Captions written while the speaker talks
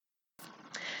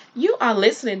You are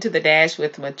listening to The Dash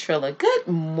with Matrilla. Good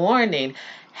morning.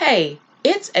 Hey,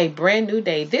 it's a brand new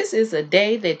day. This is a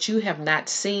day that you have not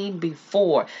seen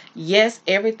before. Yes,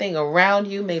 everything around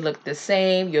you may look the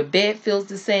same. Your bed feels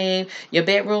the same. Your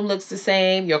bedroom looks the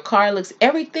same. Your car looks,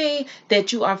 everything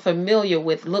that you are familiar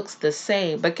with looks the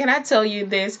same. But can I tell you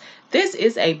this? This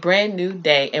is a brand new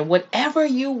day. And whatever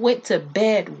you went to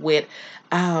bed with,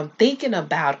 thinking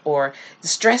about or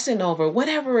stressing over,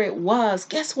 whatever it was,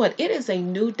 guess what? It is a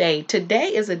new day.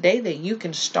 Today is a day that you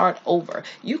can start over.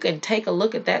 You can take a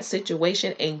look at that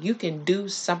situation and you can do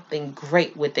something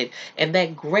great with it. And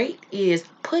that great is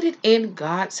put it in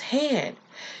God's hand.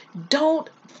 Don't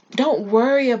don't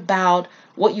worry about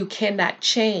what you cannot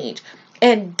change.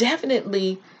 And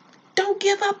definitely don't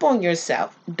give up on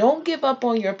yourself. Don't give up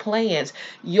on your plans.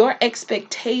 Your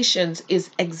expectations is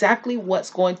exactly what's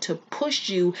going to push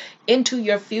you into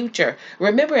your future.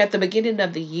 Remember at the beginning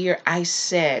of the year, I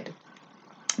said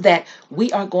that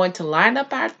we are going to line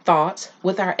up our thoughts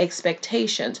with our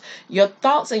expectations. Your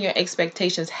thoughts and your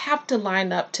expectations have to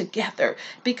line up together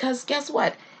because guess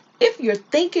what? If you're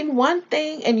thinking one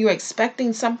thing and you're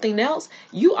expecting something else,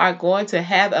 you are going to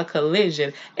have a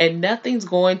collision and nothing's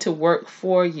going to work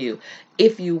for you.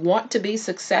 If you want to be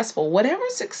successful, whatever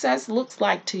success looks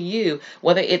like to you,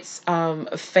 whether it's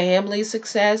family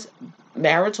success,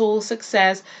 marital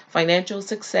success, financial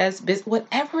success,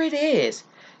 whatever it is,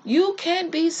 you can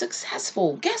be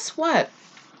successful. Guess what?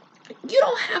 You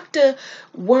don't have to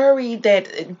worry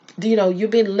that you've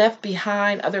been left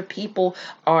behind. Other people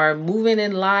are moving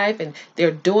in life and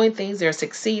they're doing things, they're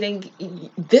succeeding.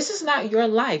 This is not your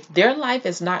life. Their life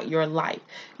is not your life.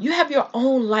 You have your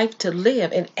own life to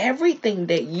live, and everything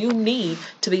that you need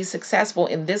to be successful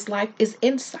in this life is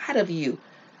inside of you.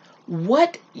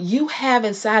 What you have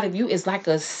inside of you is like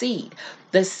a seed.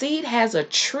 The seed has a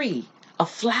tree, a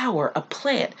flower, a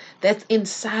plant that's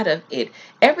inside of it.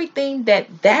 Everything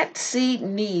that seed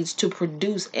needs to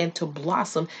produce and to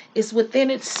blossom is within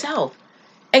itself.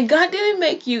 And God didn't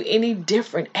make you any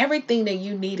different. Everything that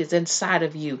you need is inside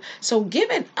of you. So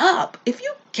giving up, if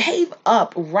you gave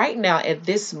up right now at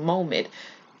this moment,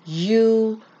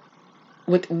 you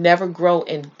would never grow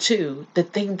into the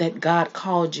thing that God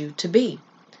called you to be.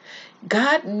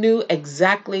 God knew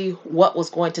exactly what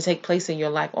was going to take place in your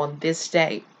life on this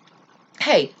day.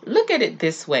 Hey, look at it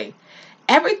this way.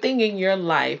 Everything in your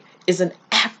life is an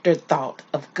afterthought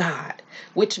of God,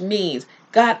 which means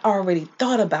God already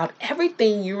thought about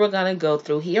everything you were going to go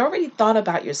through. He already thought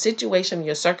about your situation,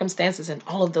 your circumstances, and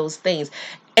all of those things.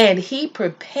 And He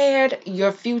prepared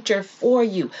your future for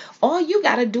you. All you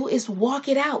got to do is walk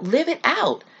it out, live it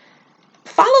out.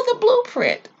 Follow the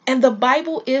blueprint. And the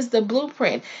Bible is the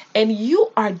blueprint. And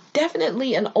you are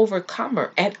definitely an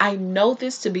overcomer. And I know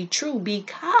this to be true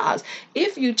because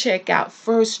if you check out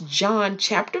 1 John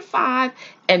chapter 5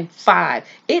 and 5,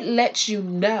 it lets you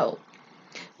know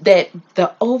that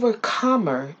the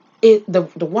overcomer is the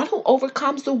one who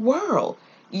overcomes the world.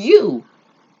 You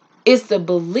is the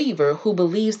believer who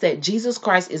believes that Jesus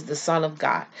Christ is the Son of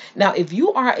God. Now, if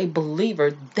you are a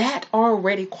believer, that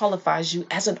already qualifies you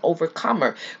as an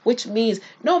overcomer, which means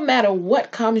no matter what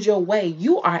comes your way,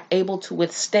 you are able to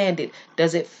withstand it.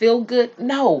 Does it feel good?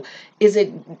 No. Is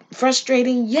it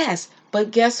frustrating? Yes.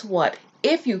 But guess what?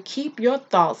 If you keep your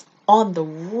thoughts in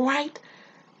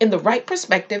the right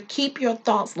perspective, keep your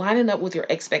thoughts lining up with your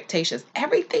expectations.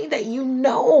 Everything that you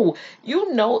know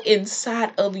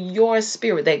inside of your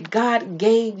spirit that God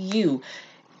gave you.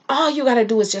 All you got to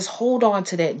do is just hold on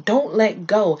to that. Don't let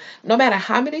go. No matter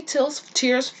how many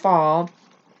tears fall,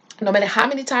 no matter how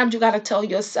many times you got to tell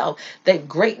yourself that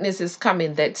greatness is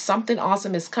coming, that something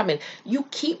awesome is coming, you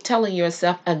keep telling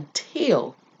yourself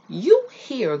until you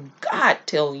hear God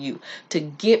tell you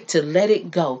to let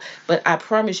it go. But I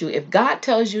promise you, if God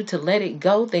tells you to let it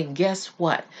go, then guess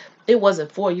what? It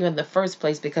wasn't for you in the first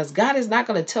place, because God is not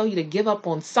going to tell you to give up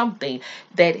on something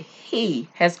that He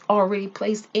has already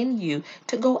placed in you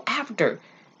to go after.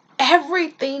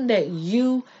 Everything that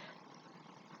you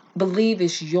believe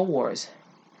is yours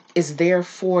is there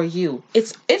for you.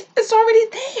 It's already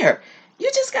there. You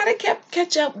just got to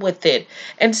catch up with it.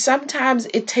 And sometimes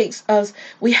it takes us,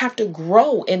 we have to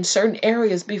grow in certain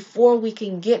areas before we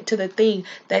can get to the thing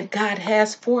that God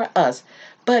has for us.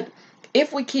 But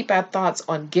if we keep our thoughts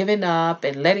on giving up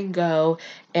and letting go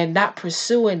and not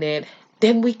pursuing it,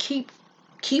 then we keep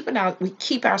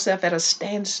ourselves at a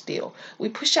standstill. We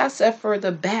push ourselves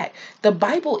further back. The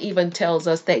Bible even tells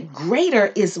us that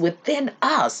greater is within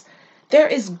us. There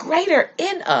is greater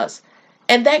in us.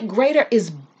 And that greater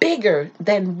is bigger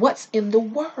than what's in the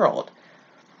world.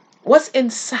 What's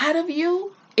inside of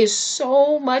you is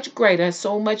so much greater,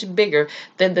 so much bigger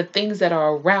than the things that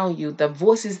are around you, the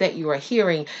voices that you are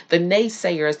hearing, the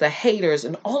naysayers, the haters,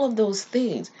 and all of those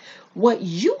things. What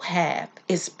you have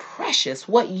is precious.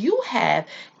 What you have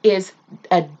is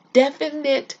a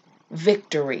definite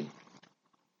victory.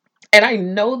 And I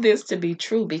know this to be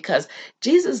true because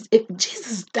if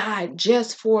Jesus died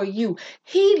just for you,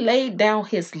 he laid down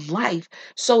his life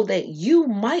so that you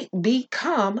might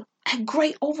become a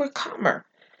great overcomer.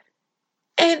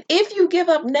 And if you give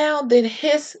up now, then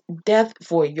his death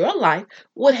for your life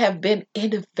would have been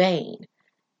in vain.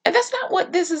 And that's not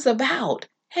what this is about.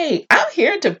 Hey, I'm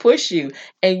here to push you,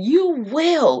 and you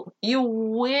will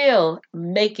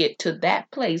make it to that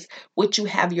place which you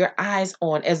have your eyes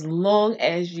on as long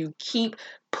as you keep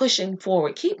pushing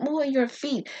forward. Keep moving your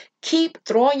feet. Keep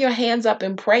throwing your hands up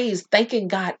in praise, thanking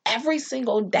God every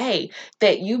single day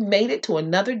that you made it to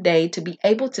another day to be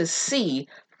able to see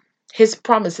his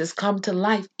promises come to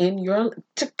life in your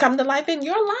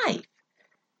life.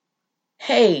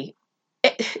 Hey,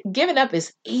 giving up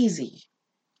is easy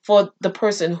for the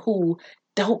person who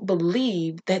don't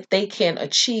believe that they can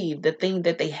achieve the thing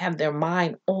that they have their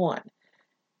mind on.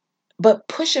 But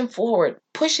pushing forward,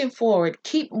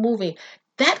 keep moving.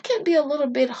 That can be a little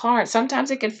bit hard.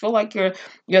 Sometimes it can feel like your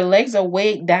legs are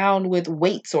weighed down with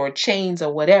weights or chains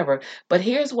or whatever. But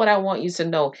here's what I want you to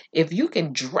know. If you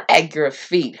can drag your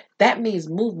feet, that means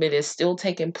movement is still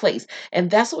taking place. And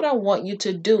that's what I want you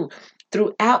to do.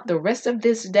 Throughout the rest of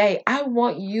this day, I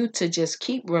want you to just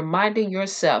keep reminding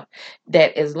yourself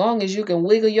that as long as you can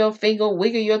wiggle your finger,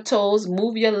 wiggle your toes,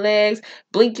 move your legs,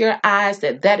 blink your eyes,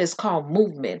 that is called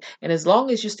movement. And as long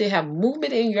as you still have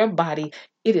movement in your body,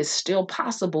 it is still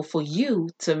possible for you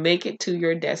to make it to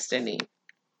your destiny.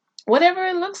 Whatever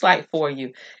it looks like for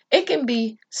you. It can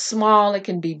be small, it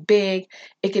can be big,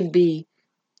 it can be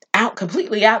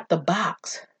completely out the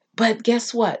box. But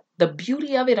guess what? The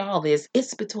beauty of it all is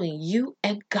it's between you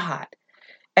and God.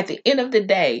 At the end of the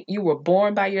day, you were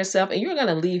born by yourself and you're going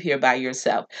to leave here by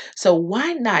yourself. So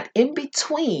why not in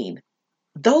between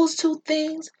those two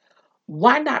things?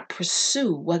 Why not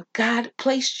pursue what God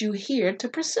placed you here to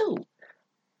pursue?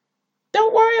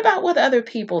 Don't worry about what other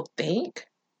people think.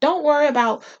 Don't worry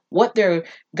about what they're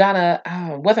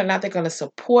whether or not they're gonna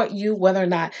support you, whether or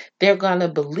not they're gonna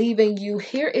believe in you.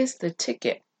 Here is the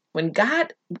ticket.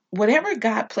 Whatever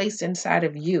God placed inside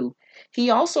of you, He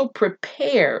also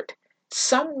prepared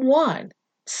someone,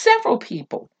 several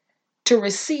people, to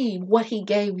receive what He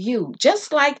gave you.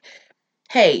 Just like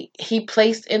hey, he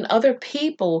placed in other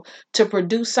people to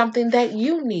produce something that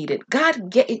you needed.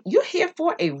 You're here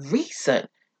for a reason.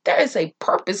 There is a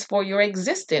purpose for your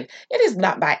existence. It is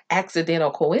not by accident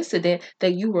or coincidence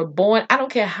that you were born. I don't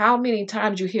care how many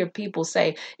times you hear people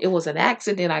say it was an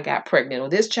accident I got pregnant or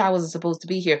this child wasn't supposed to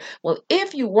be here. Well,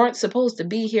 if you weren't supposed to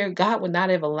be here, God would not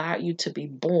have allowed you to be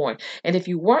born. And if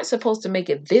you weren't supposed to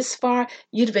make it this far,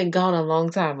 you'd have been gone a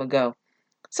long time ago.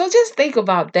 So just think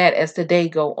about that as the day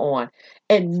go on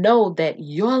and know that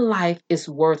your life is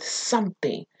worth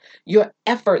something. Your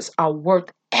efforts are worth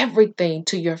everything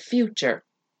to your future.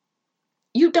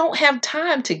 You don't have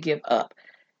time to give up.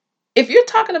 If you're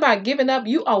talking about giving up,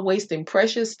 you are wasting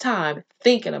precious time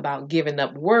thinking about giving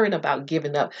up, worrying about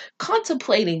giving up,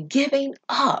 contemplating giving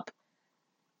up.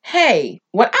 Hey,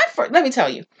 let me tell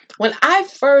you, when I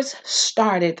first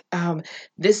started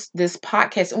this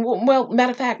podcast, well,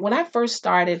 matter of fact, when I first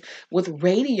started with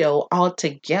radio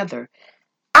altogether,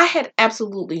 I had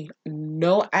absolutely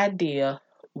no idea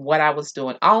what I was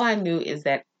doing. All I knew is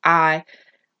that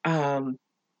um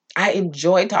I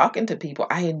enjoy talking to people.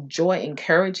 I enjoy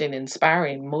encouraging,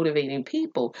 inspiring, motivating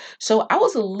people. So I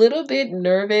was a little bit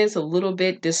nervous, a little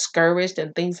bit discouraged,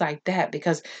 and things like that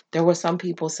because there were some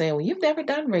people saying, well, you've never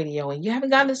done radio and you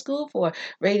haven't gone to school for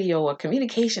radio or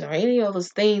communication or any of those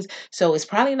things. So it's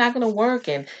probably not going to work.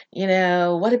 And,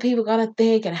 what are people going to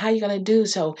think and how are you going to do?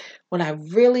 So when I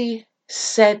really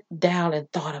sat down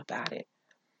and thought about it,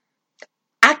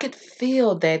 I could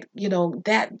feel that,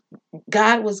 that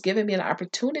God was giving me an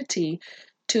opportunity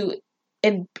to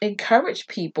encourage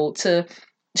people, to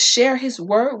share his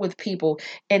word with people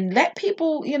and let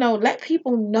people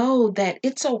know that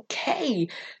it's okay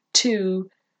to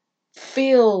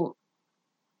feel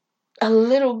a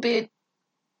little bit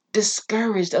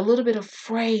discouraged, a little bit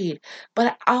afraid.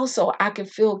 But also I could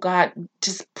feel God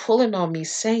just pulling on me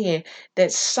saying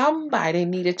that somebody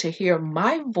needed to hear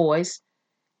my voice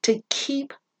to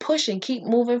keep pushing, keep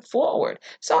moving forward.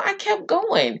 So I kept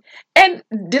going. And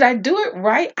did I do it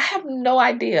right? I have no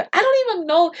idea. I don't even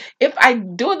know if I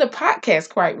doing the podcast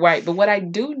quite right. But what I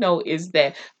do know is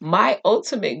that my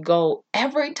ultimate goal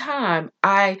every time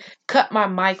I cut my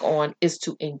mic on is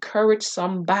to encourage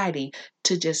somebody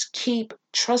to just keep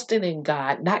trusting in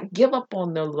God, not give up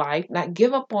on their life, not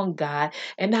give up on God,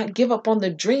 and not give up on the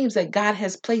dreams that God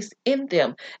has placed in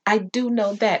them. I do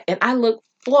know that. And I look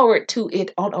forward to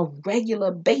it on a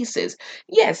regular basis.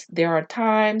 Yes, there are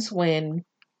times when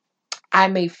I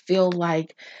may feel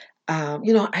like,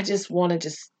 I just want to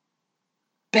just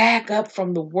back up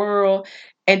from the world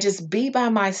and just be by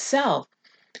myself.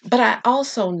 But I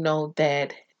also know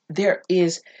that there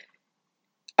is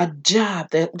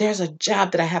there's a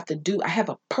job that I have to do. I have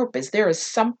a purpose. There is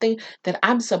something that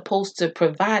I'm supposed to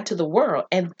provide to the world.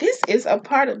 And this is a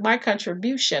part of my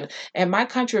contribution. And my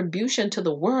contribution to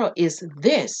the world is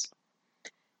this.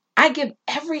 I give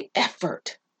every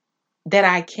effort that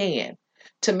I can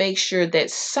to make sure that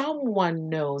someone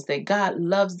knows that God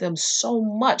loves them so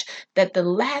much that the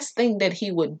last thing that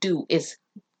he would do is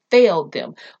fail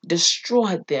them,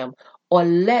 destroy them, or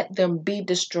let them be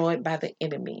destroyed by the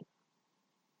enemy.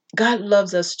 God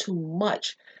loves us too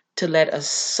much to let us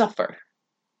suffer,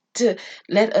 to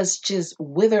let us just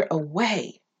wither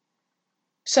away.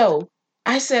 So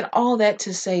I said all that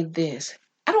to say this.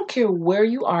 I don't care where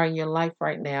you are in your life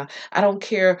right now. I don't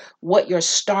care what your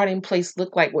starting place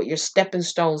look like, what your stepping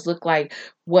stones look like,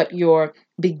 what your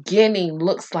beginning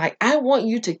looks like. I want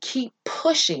you to keep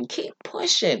pushing, keep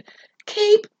pushing,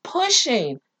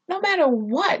 no matter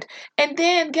what. And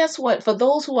then guess what? For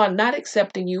those who are not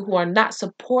accepting you, who are not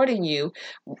supporting you,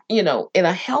 in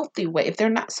a healthy way, if they're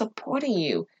not supporting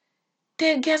you,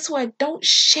 then guess what? Don't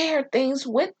share things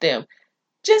with them.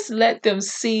 Just let them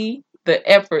see the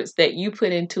efforts that you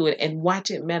put into it and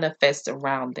watch it manifest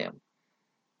around them.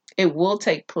 It will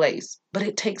take place, but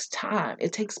it takes time.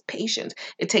 It takes patience.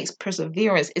 It takes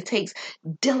perseverance. It takes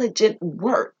diligent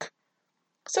work.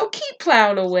 So keep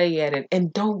plowing away at it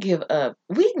and don't give up.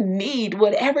 We need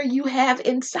whatever you have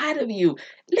inside of you.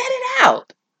 Let it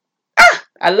out.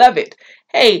 I love it.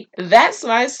 Hey, that's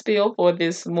my spiel for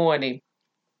this morning.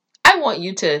 I want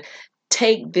you to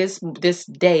take this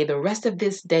day, the rest of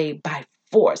this day by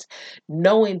force,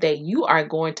 knowing that you are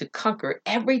going to conquer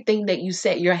everything that you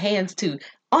set your hands to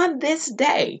on this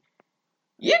day.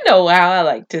 You know how I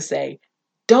like to say,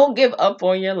 don't give up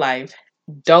on your life.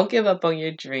 Don't give up on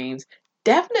your dreams.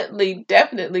 Definitely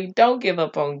don't give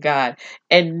up on God,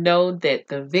 and know that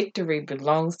the victory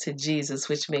belongs to Jesus,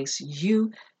 which makes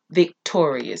you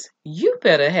victorious. You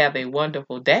better have a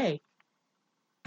wonderful day.